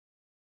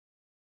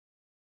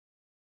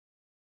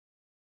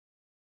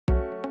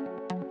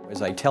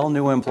As I tell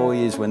new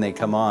employees when they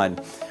come on,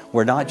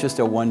 we're not just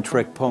a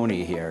one-trick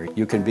pony here.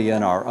 You can be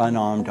in our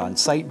unarmed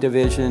on-site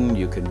division,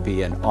 you could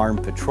be an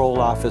armed patrol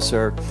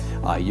officer,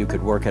 you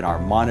could work in our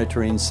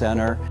monitoring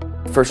center.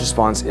 First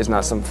Response is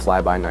not some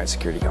fly-by-night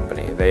security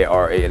company. They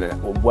are a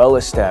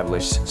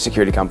well-established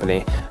security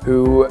company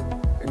who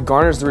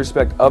garners the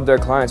respect of their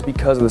clients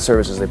because of the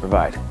services they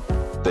provide.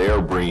 They are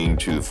bringing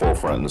to the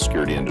forefront in the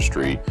security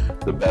industry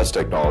the best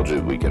technology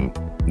that we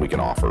can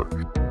offer.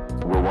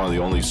 We're one of the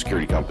only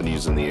security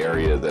companies in the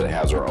area that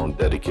has our own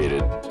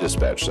dedicated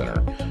dispatch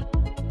center.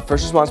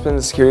 First Response has been in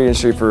the security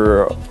industry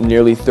for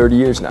nearly 30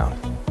 years now.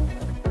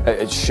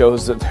 It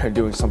shows that they're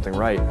doing something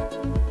right.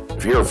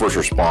 If you hear First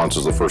Response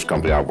is the first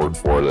company I've worked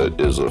for that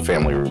is a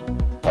family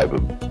type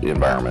of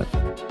environment.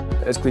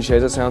 As cliche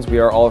as it sounds, we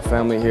are all a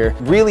family here.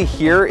 Really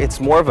here, it's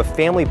more of a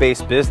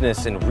family-based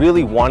business and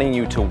really wanting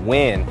you to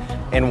win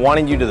and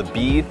wanting you to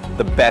be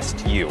the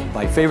best you.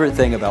 My favorite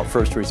thing about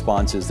First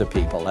Response is the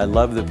people. I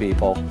love the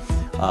people.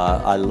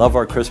 I love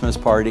our Christmas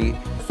party.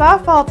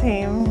 Softball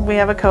team, we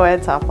have a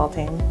co-ed softball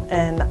team,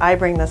 and I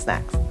bring the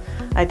snacks.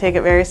 I take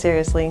it very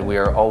seriously. We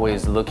are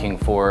always looking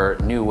for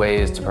new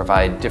ways to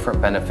provide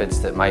different benefits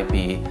that might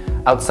be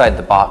outside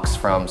the box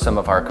from some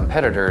of our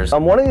competitors.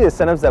 One of the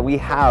incentives that we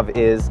have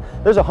is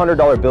there's a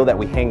 $100 bill that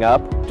we hang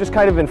up just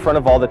kind of in front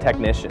of all the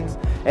technicians.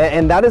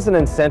 And that is an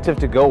incentive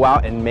to go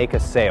out and make a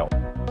sale.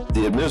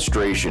 The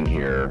administration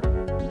here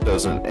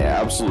does an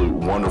absolute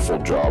wonderful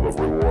job of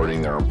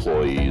rewarding their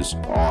employees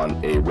on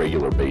a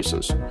regular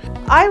basis.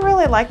 I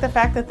really like the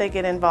fact that they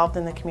get involved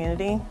in the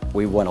community.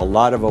 We won a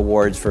lot of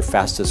awards for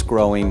fastest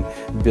growing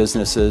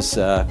businesses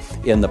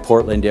in the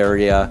Portland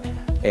area,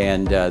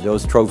 and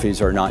those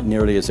trophies are not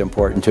nearly as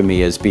important to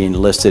me as being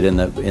listed in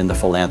the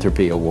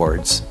philanthropy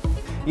awards.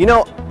 You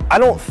know, I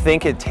don't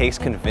think it takes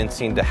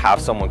convincing to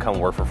have someone come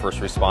work for First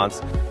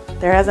Response.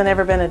 There hasn't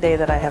ever been a day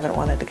that I haven't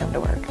wanted to come to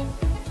work.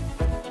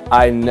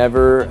 I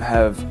never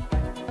have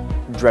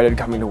dreaded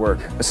coming to work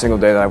a single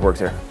day that I've worked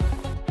here.